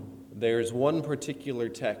There's one particular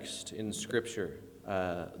text in Scripture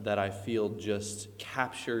that I feel just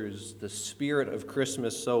captures the spirit of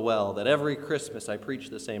Christmas so well that every Christmas I preach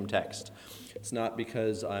the same text. It's not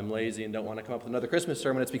because I'm lazy and don't want to come up with another Christmas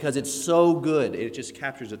sermon. It's because it's so good. It just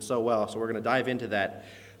captures it so well. So we're going to dive into that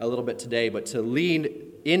a little bit today. But to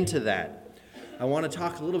lean into that, I want to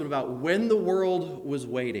talk a little bit about when the world was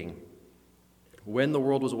waiting. When the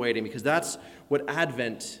world was waiting, because that's what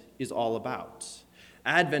Advent is all about.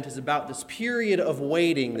 Advent is about this period of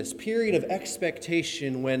waiting, this period of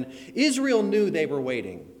expectation when Israel knew they were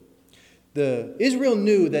waiting. Israel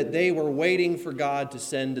knew that they were waiting for God to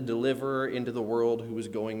send a deliverer into the world who was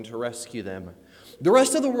going to rescue them. The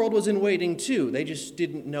rest of the world was in waiting too. They just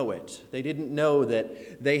didn't know it. They didn't know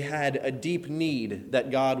that they had a deep need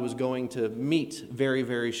that God was going to meet very,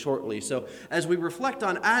 very shortly. So as we reflect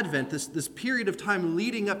on Advent, this period of time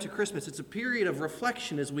leading up to Christmas, it's a period of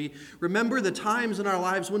reflection as we remember the times in our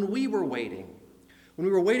lives when we were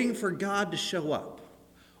waiting for God to show up,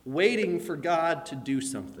 waiting for God to do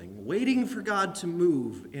something, waiting for God to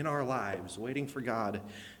move in our lives, waiting for God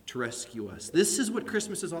to rescue us. This is what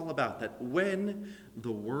Christmas is all about, that when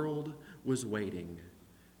the world was waiting,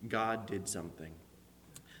 God did something.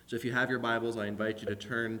 So if you have your Bibles, I invite you to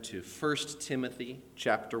turn to 1 Timothy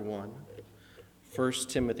chapter 1. 1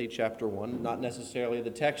 Timothy chapter 1, not necessarily the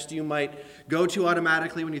text you might go to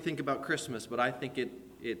automatically when you think about Christmas, but I think it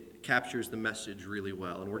captures the message really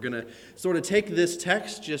well. And we're going to sort of take this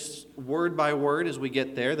text just word by word as we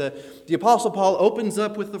get there. The Apostle Paul opens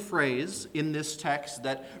up with the phrase in this text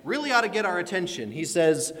that really ought to get our attention. He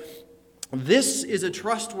says, "This is a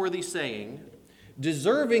trustworthy saying,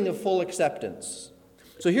 deserving of full acceptance."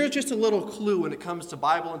 So here's just a little clue when it comes to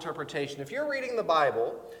Bible interpretation. If you're reading the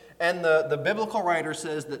Bible and the biblical writer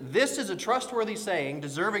says that this is a trustworthy saying,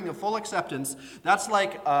 deserving of full acceptance, that's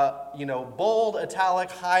like, bold, italic,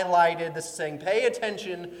 highlighted. This is saying, pay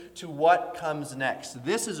attention to what comes next.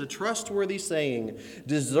 This is a trustworthy saying,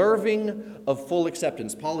 deserving of full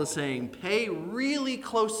acceptance. Paul is saying, pay really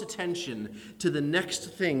close attention to the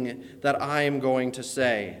next thing that I am going to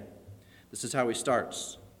say. This is how he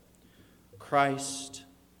starts. Christ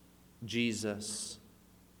Jesus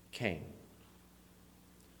came.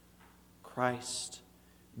 Christ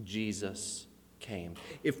Jesus came.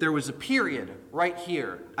 If there was a period right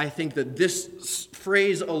here, I think that this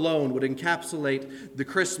phrase alone would encapsulate the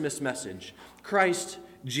Christmas message. Christ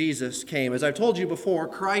Jesus came. As I've told you before,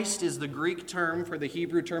 Christ is the Greek term for the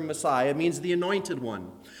Hebrew term Messiah. It means the anointed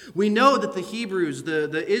one. We know that the Hebrews,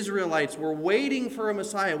 the Israelites, were waiting for a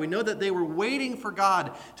Messiah. We know that they were waiting for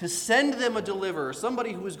God to send them a deliverer,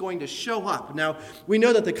 somebody who was going to show up. Now, we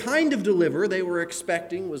know that the kind of deliverer they were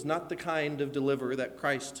expecting was not the kind of deliverer that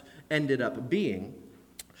Christ ended up being.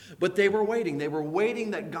 But they were waiting. They were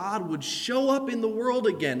waiting that God would show up in the world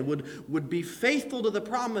again, would be faithful to the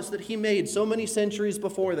promise that he made so many centuries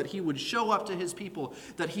before, that he would show up to his people,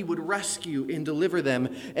 that he would rescue and deliver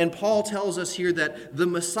them. And Paul tells us here that the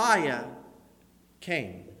Messiah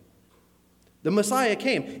came. The Messiah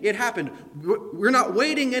came. It happened. We're not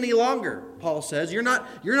waiting any longer, Paul says. You're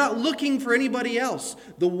not looking for anybody else.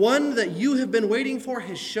 The one that you have been waiting for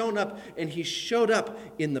has shown up, and he showed up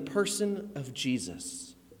in the person of Jesus.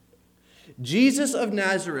 Jesus of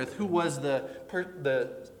Nazareth, who was the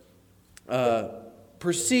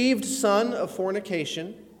perceived son of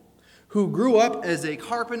fornication, who grew up as a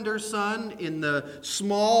carpenter's son in the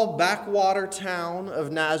small backwater town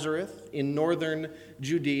of Nazareth in northern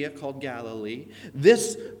Judea called Galilee.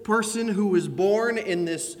 This person who was born in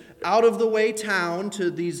this out-of-the-way town to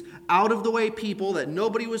these out-of-the-way people that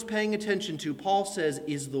nobody was paying attention to, Paul says,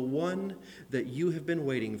 is the one that you have been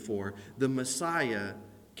waiting for. The Messiah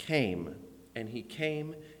came, and he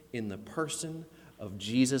came in the person of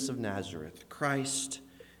Jesus of Nazareth. Christ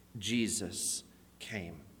Jesus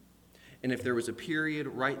came. And if there was a period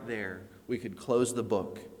right there, we could close the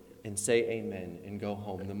book and say amen and go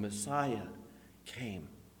home. The Messiah came.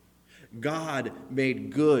 God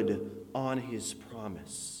made good on his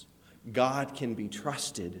promise. God can be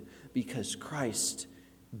trusted because Christ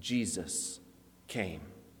Jesus came.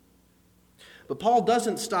 But Paul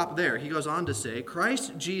doesn't stop there. He goes on to say,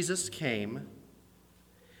 Christ Jesus came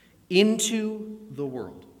into the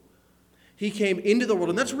world. He came into the world.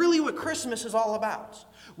 And that's really what Christmas is all about.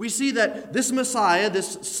 We see that this Messiah,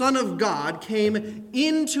 this Son of God, came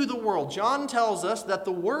into the world. John tells us that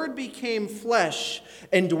the Word became flesh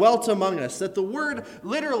and dwelt among us, that the Word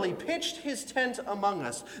literally pitched his tent among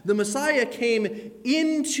us. The Messiah came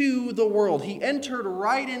into the world. He entered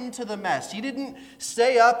right into the mess. He didn't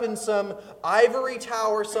stay up in some ivory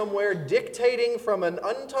tower somewhere dictating from an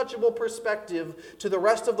untouchable perspective to the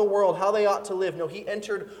rest of the world how they ought to live. No, he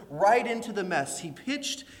entered right into the mess. He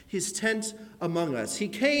pitched his tent among us. He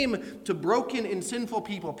came to broken and sinful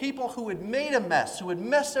people, people who had made a mess, who had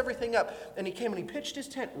messed everything up, and he came and he pitched his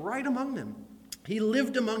tent right among them. He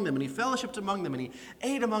lived among them, and he fellowshiped among them, and he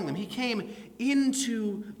ate among them. He came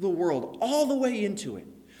into the world, all the way into it.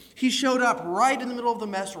 He showed up right in the middle of the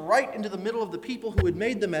mess, right into the middle of the people who had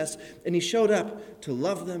made the mess, and he showed up to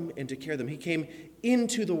love them and to care them. He came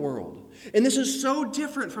into the world. And this is so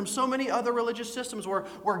different from so many other religious systems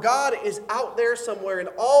where God is out there somewhere and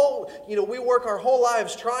we work our whole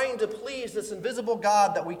lives trying to please this invisible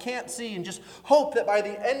God that we can't see and just hope that by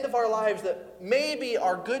the end of our lives that maybe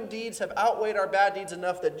our good deeds have outweighed our bad deeds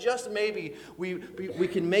enough that just maybe we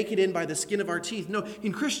can make it in by the skin of our teeth. No,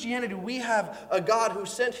 in Christianity we have a God who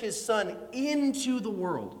sent his Son into the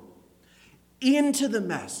world, into the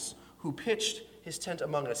mess, who pitched his tent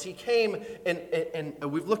among us. He came, and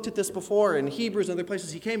we've looked at this before in Hebrews and other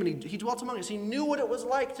places. He came and he dwelt among us. He knew what it was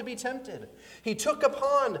like to be tempted. He took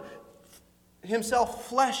upon himself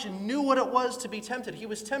flesh and knew what it was to be tempted. He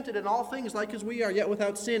was tempted in all things like as we are, yet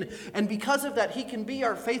without sin. And because of that, he can be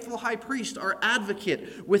our faithful high priest, our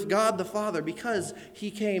advocate with God the Father, because he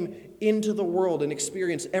came into the world and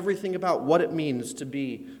experienced everything about what it means to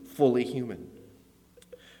be fully human.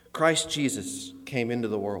 Christ Jesus came into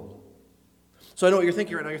the world. So I know what you're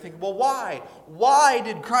thinking right now. You're thinking, well, why? Why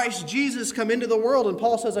did Christ Jesus come into the world? And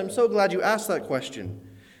Paul says, I'm so glad you asked that question.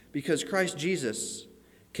 Because Christ Jesus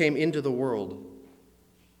came into the world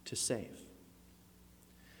to save.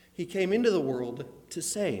 He came into the world to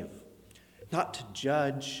save. Not to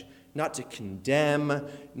judge, not to condemn,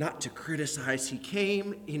 not to criticize. He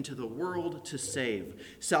came into the world to save.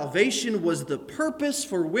 Salvation was the purpose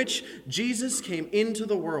for which Jesus came into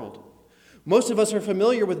the world. Most of us are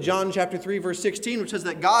familiar with John chapter 3, verse 16, which says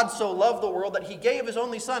that God so loved the world that he gave his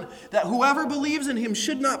only Son, that whoever believes in him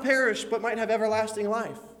should not perish, but might have everlasting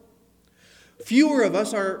life. Fewer of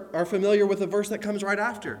us are familiar with the verse that comes right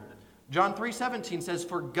after. John 3:17 says,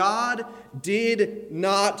 for God did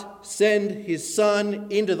not send his Son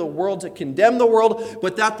into the world to condemn the world,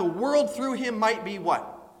 but that the world through him might be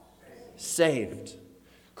what? Saved.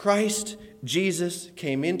 Christ Jesus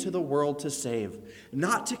came into the world to save,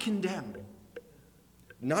 not to condemn.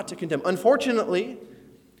 Not to condemn. Unfortunately,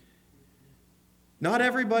 not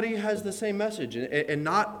everybody has the same message, and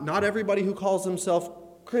not everybody who calls themselves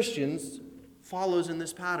Christians follows in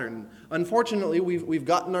this pattern. Unfortunately, we've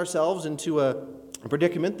gotten ourselves into a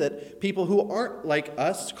predicament that people who aren't like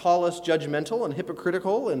us call us judgmental and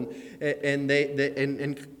hypocritical and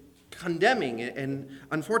condemning. And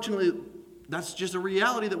unfortunately, that's just a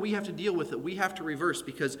reality that we have to deal with, that we have to reverse,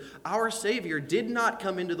 because our Savior did not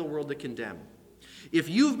come into the world to condemn. If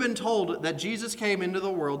you've been told that Jesus came into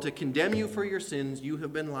the world to condemn you for your sins, you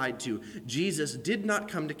have been lied to. Jesus did not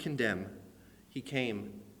come to condemn. He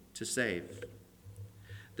came to save.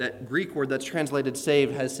 That Greek word that's translated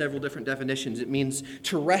save has several different definitions. It means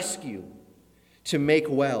to rescue, to make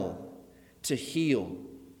well, to heal,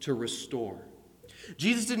 to restore.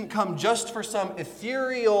 Jesus didn't come just for some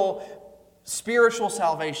ethereal spiritual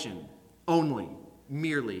salvation only,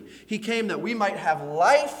 merely. He came that we might have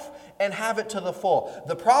life and have it to the full.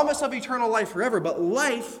 The promise of eternal life forever, but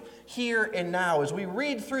life here and now. As we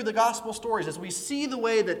read through the gospel stories, as we see the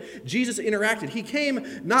way that Jesus interacted, he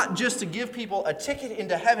came not just to give people a ticket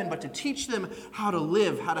into heaven, but to teach them how to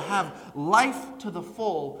live, how to have life to the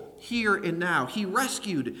full here and now. He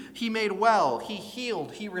rescued, he made well, he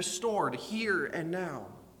healed, he restored here and now.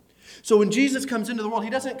 So when Jesus comes into the world, he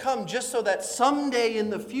doesn't come just so that someday in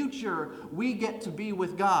the future we get to be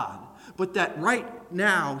with God, but that right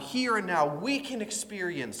now, here and now, we can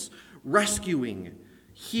experience rescuing,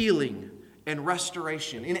 healing, and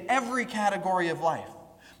restoration in every category of life.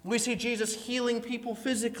 We see Jesus healing people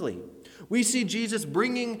physically. We see Jesus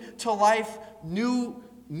bringing to life new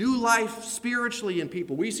life spiritually in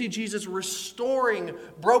people. We see Jesus restoring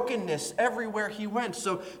brokenness everywhere he went.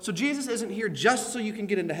 So Jesus isn't here just so you can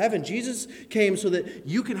get into heaven. Jesus came so that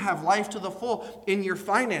you can have life to the full in your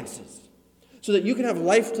finances, so that you can have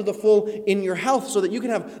life to the full in your health, so that you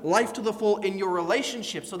can have life to the full in your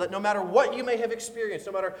relationships, so that no matter what you may have experienced,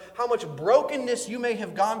 no matter how much brokenness you may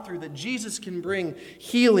have gone through, that Jesus can bring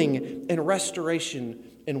healing and restoration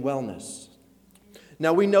and wellness.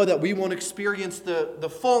 Now we know that we won't experience the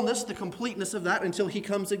fullness, the completeness of that until he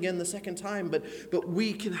comes again the second time, but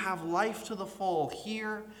we can have life to the full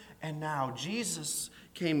here and now. Jesus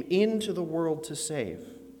came into the world to save,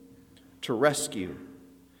 to rescue,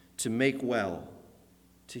 to make well,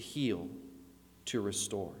 to heal, to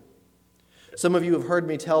restore. Some of you have heard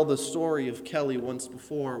me tell the story of Kelly once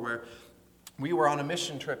before, where we were on a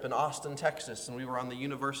mission trip in Austin, Texas, and we were on the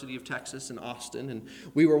University of Texas in Austin, and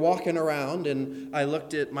we were walking around, and I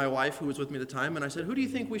looked at my wife, who was with me at the time, and I said, "Who do you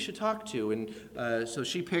think we should talk to?" And so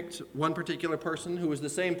she picked one particular person who was the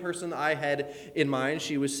same person I had in mind.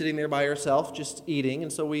 She was sitting there by herself, just eating,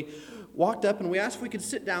 and so we walked up and we asked if we could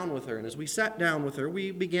sit down with her. And as we sat down with her,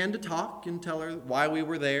 we began to talk and tell her why we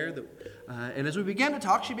were there. And as we began to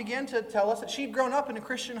talk, she began to tell us that she'd grown up in a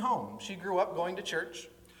Christian home. She grew up going to church.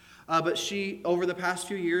 But she, over the past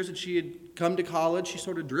few years that she had come to college, she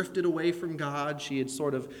sort of drifted away from God. She had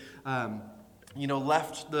sort of,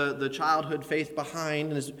 left the childhood faith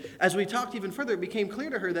behind. And as we talked even further, it became clear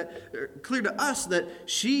to us that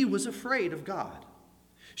she was afraid of God.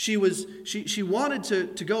 She wanted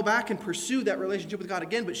to go back and pursue that relationship with God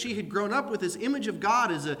again, but she had grown up with this image of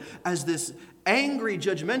God as this angry,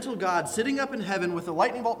 judgmental God sitting up in heaven with a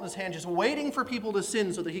lightning bolt in his hand, just waiting for people to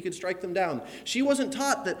sin so that he could strike them down. She wasn't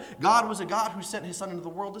taught that God was a God who sent his Son into the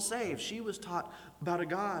world to save. She was taught about a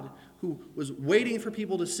God who was waiting for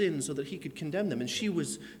people to sin so that he could condemn them, and she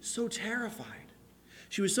was so terrified.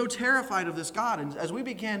 She was so terrified of this God, and as we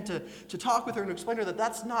began to talk with her and to explain to her that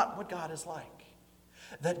that's not what God is like.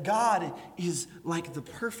 That God is like the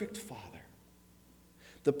perfect Father.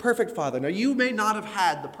 The perfect Father. Now, you may not have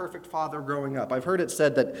had the perfect father growing up. I've heard it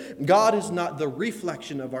said that God is not the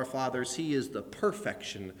reflection of our fathers. He is the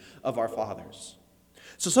perfection of our fathers.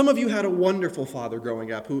 So some of you had a wonderful father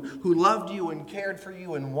growing up who loved you and cared for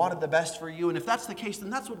you and wanted the best for you. And if that's the case,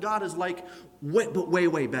 then that's what God is like, but way,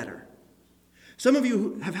 way better. Some of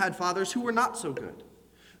you have had fathers who were not so good.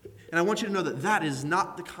 And I want you to know that that is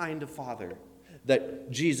not the kind of father that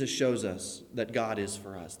Jesus shows us that God is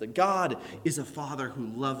for us. That God is a Father who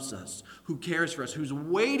loves us, who cares for us, who's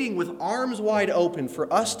waiting with arms wide open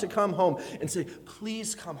for us to come home and say,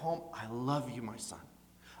 "Please come home. I love you, my son.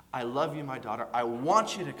 I love you, my daughter. I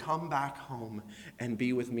want you to come back home and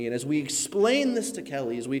be with me." And as we explain this to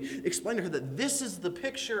Kelly, as we explain to her that this is the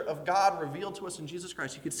picture of God revealed to us in Jesus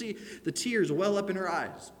Christ, you could see the tears well up in her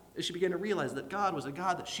eyes as she began to realize that God was a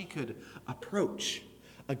God that she could approach,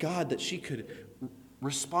 a God that she could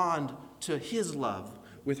respond to his love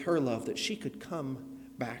with her love, that she could come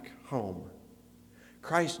back home.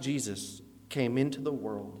 Christ Jesus came into the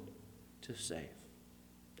world to save.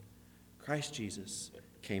 Christ Jesus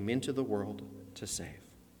came into the world to save.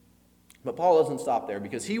 But Paul doesn't stop there,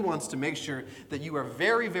 because he wants to make sure that you are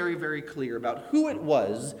very, very, very clear about who it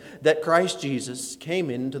was that Christ Jesus came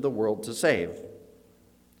into the world to save.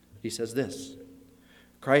 He says this: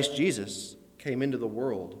 Christ Jesus came into the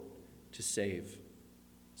world to save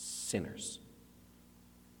sinners.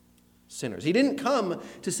 Sinners. He didn't come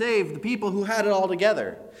to save the people who had it all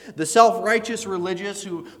together. The self-righteous religious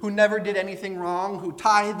who never did anything wrong, who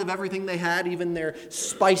tithed of everything they had, even their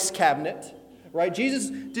spice cabinet. Right? Jesus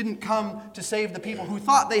didn't come to save the people who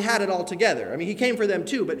thought they had it all together. I mean, he came for them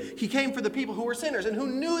too, but he came for the people who were sinners and who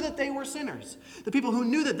knew that they were sinners. The people who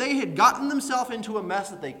knew that they had gotten themselves into a mess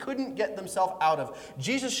that they couldn't get themselves out of.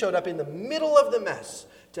 Jesus showed up in the middle of the mess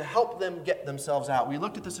to help them get themselves out. We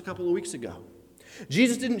looked at this a couple of weeks ago.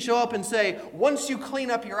 Jesus didn't show up and say, "Once you clean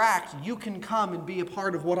up your act, you can come and be a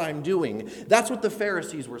part of what I'm doing." That's what the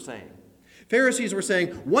Pharisees were saying. Pharisees were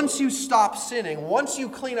saying, once you stop sinning, once you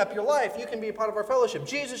clean up your life, you can be a part of our fellowship.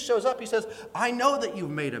 Jesus shows up, he says, "I know that you've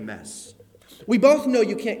made a mess. We both know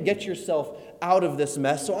you can't get yourself out of this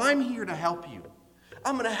mess, so I'm here to help you.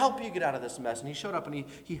 I'm going to help you get out of this mess." And he showed up and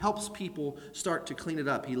he helps people start to clean it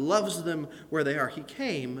up. He loves them where they are. He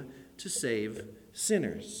came to save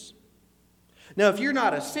sinners. Now, if you're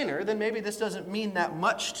not a sinner, then maybe this doesn't mean that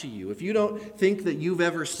much to you. If you don't think that you've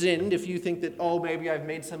ever sinned, if you think that, oh, maybe I've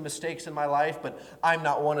made some mistakes in my life, but I'm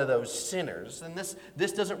not one of those sinners, then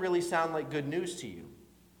this doesn't really sound like good news to you.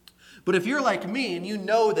 But if you're like me and you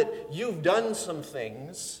know that you've done some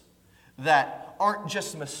things that aren't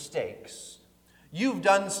just mistakes, you've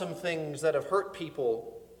done some things that have hurt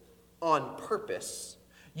people on purpose,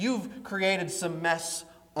 you've created some mess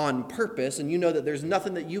on purpose, and you know that there's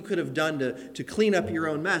nothing that you could have done to clean up your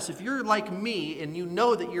own mess, if you're like me and you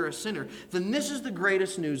know that you're a sinner, then this is the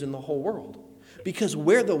greatest news in the whole world. Because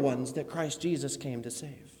we're the ones that Christ Jesus came to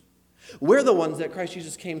save. We're the ones that Christ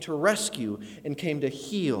Jesus came to rescue and came to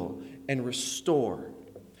heal and restore.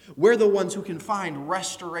 We're the ones who can find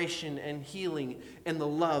restoration and healing and the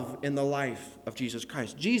love and the life of Jesus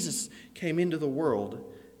Christ. Jesus came into the world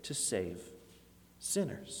to save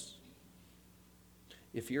sinners.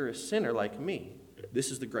 If you're a sinner like me,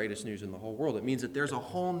 this is the greatest news in the whole world. It means that there's a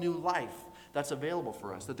whole new life that's available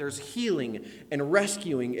for us, that there's healing and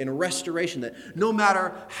rescuing and restoration, that no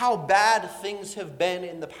matter how bad things have been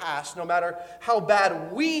in the past, no matter how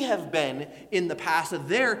bad we have been in the past, that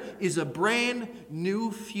there is a brand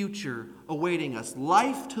new future awaiting us.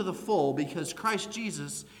 Life to the full, because Christ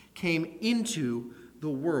Jesus came into the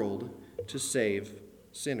world to save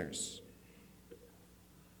sinners.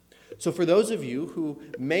 So for those of you who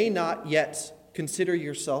may not yet consider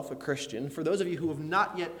yourself a Christian, for those of you who have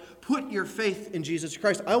not yet put your faith in Jesus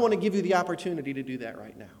Christ, I want to give you the opportunity to do that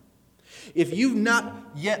right now. If you've not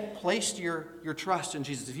yet placed your trust in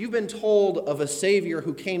Jesus, if you've been told of a Savior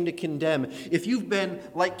who came to condemn, if you've been,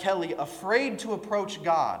 like Kelly, afraid to approach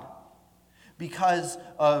God because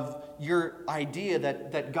of your idea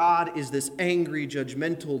that God is this angry,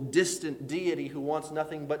 judgmental, distant deity who wants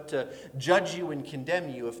nothing but to judge you and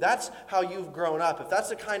condemn you, if that's how you've grown up, if that's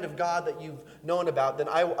the kind of God that you've known about, then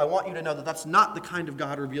I want you to know that that's not the kind of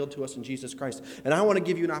God revealed to us in Jesus Christ. And I want to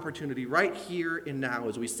give you an opportunity right here and now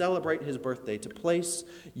as we celebrate his birthday to place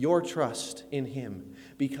your trust in him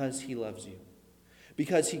because he loves you.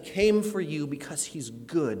 Because he came for you, because he's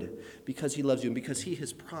good, because he loves you, and because he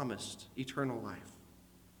has promised eternal life.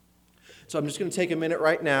 So I'm just going to take a minute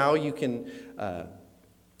right now. You can,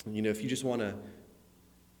 if you just want to,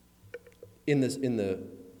 in the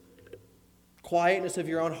quietness of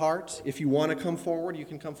your own heart, if you want to come forward, you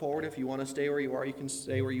can come forward. If you want to stay where you are, you can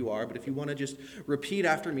stay where you are. But if you want to just repeat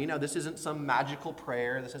after me, now this isn't some magical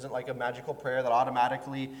prayer. This isn't like a magical prayer that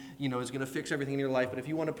automatically, is going to fix everything in your life. But if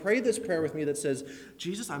you want to pray this prayer with me that says,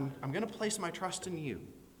 Jesus, I'm going to place my trust in you,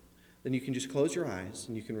 then you can just close your eyes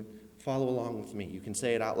and you can follow along with me. You can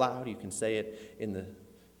say it out loud. You can say it in the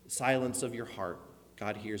silence of your heart.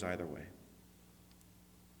 God hears either way.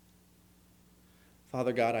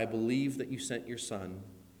 Father God, I believe that you sent your Son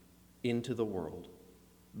into the world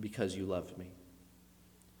because you loved me.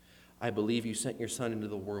 I believe you sent your Son into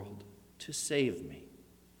the world to save me.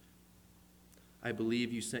 I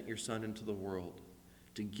believe you sent your Son into the world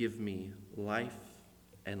to give me life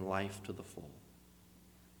and life to the full.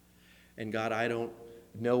 And God, I don't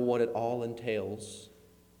know what it all entails,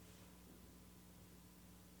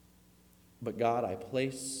 but God, I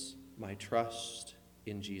place my trust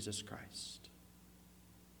in Jesus Christ,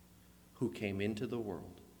 who came into the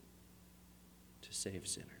world to save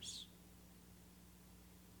sinners.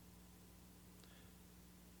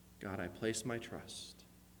 God, I place my trust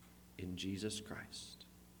in Jesus Christ,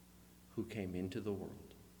 who came into the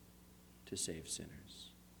world to save sinners.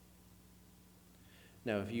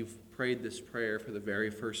 Now, if you've prayed this prayer for the very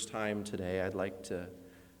first time today, I'd like to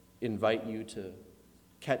invite you to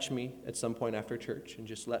catch me at some point after church and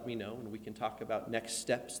just let me know, and we can talk about next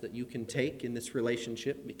steps that you can take in this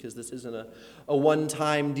relationship, because this isn't a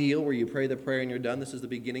one-time deal where you pray the prayer and you're done. This is the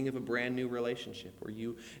beginning of a brand new relationship where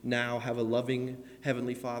you now have a loving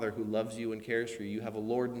Heavenly Father who loves you and cares for you. You have a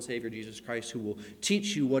Lord and Savior, Jesus Christ, who will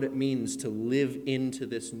teach you what it means to live into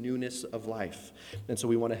this newness of life. And so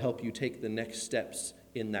we want to help you take the next steps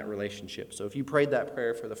in that relationship. So if you prayed that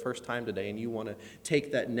prayer for the first time today and you want to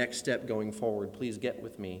take that next step going forward, please get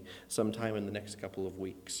with me sometime in the next couple of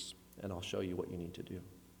weeks, and I'll show you what you need to do.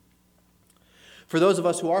 For those of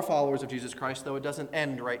us who are followers of Jesus Christ, though, it doesn't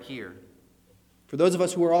end right here. For those of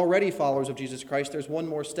us who are already followers of Jesus Christ, there's one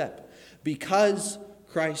more step. Because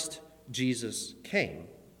Christ Jesus came,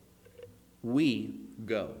 we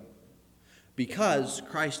go. Because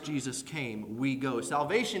Christ Jesus came, we go.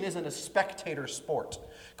 Salvation isn't a spectator sport.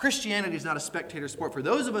 Christianity is not a spectator sport. For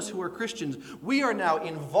those of us who are Christians, we are now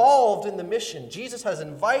involved in the mission. Jesus has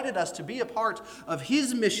invited us to be a part of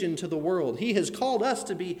his mission to the world. He has called us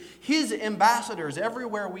to be his ambassadors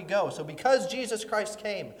everywhere we go. So because Jesus Christ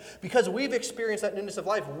came, because we've experienced that newness of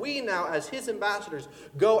life, we now, as his ambassadors,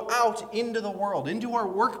 go out into the world, into our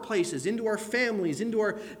workplaces, into our families, into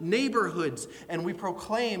our neighborhoods, and we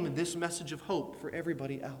proclaim this message of hope for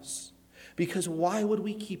everybody else. Because why would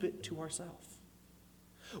we keep it to ourselves?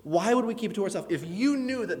 Why would we keep it to ourselves? If you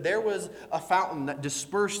knew that there was a fountain that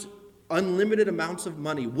dispersed unlimited amounts of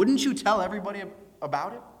money, wouldn't you tell everybody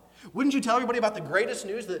about it? Wouldn't you tell everybody about the greatest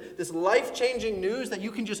news, this life-changing news that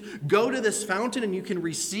you can just go to this fountain and you can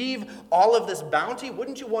receive all of this bounty?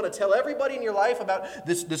 Wouldn't you want to tell everybody in your life about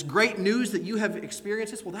this great news that you have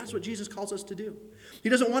experienced? Well, that's what Jesus calls us to do. He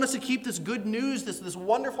doesn't want us to keep this good news, this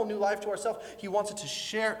wonderful new life to ourselves. He wants us to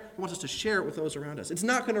share it with those around us. It's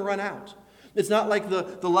not going to run out. It's not like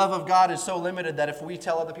the love of God is so limited that if we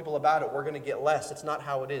tell other people about it, we're going to get less. It's not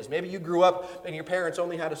how it is. Maybe you grew up and your parents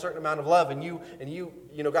only had a certain amount of love and you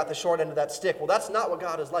got the short end of that stick. Well, that's not what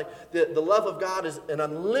God is like. The love of God is an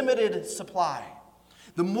unlimited supply.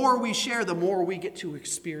 The more we share, the more we get to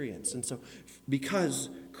experience. And so because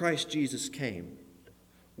Christ Jesus came,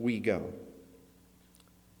 we go.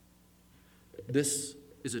 This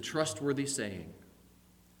is a trustworthy saying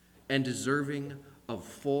and deserving of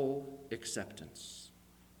full acceptance.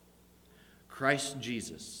 Christ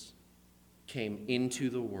Jesus came into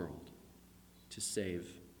the world to save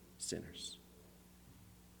sinners.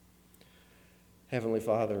 Heavenly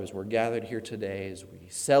Father, as we're gathered here today, as we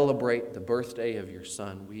celebrate the birthday of your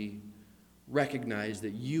Son, we recognize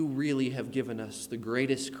that you really have given us the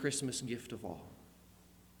greatest Christmas gift of all,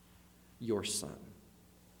 your Son.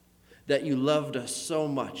 That you loved us so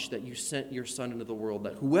much that you sent your Son into the world,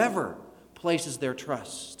 that whoever places their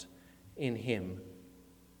trust in him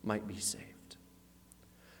might be saved.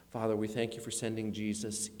 Father, we thank you for sending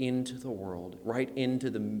Jesus into the world, right into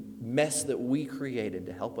the mess that we created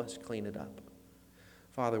to help us clean it up.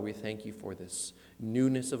 Father, we thank you for this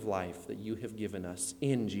newness of life that you have given us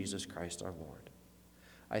in Jesus Christ our Lord.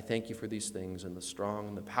 I thank you for these things in the strong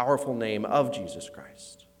and the powerful name of Jesus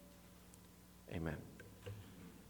Christ. Amen.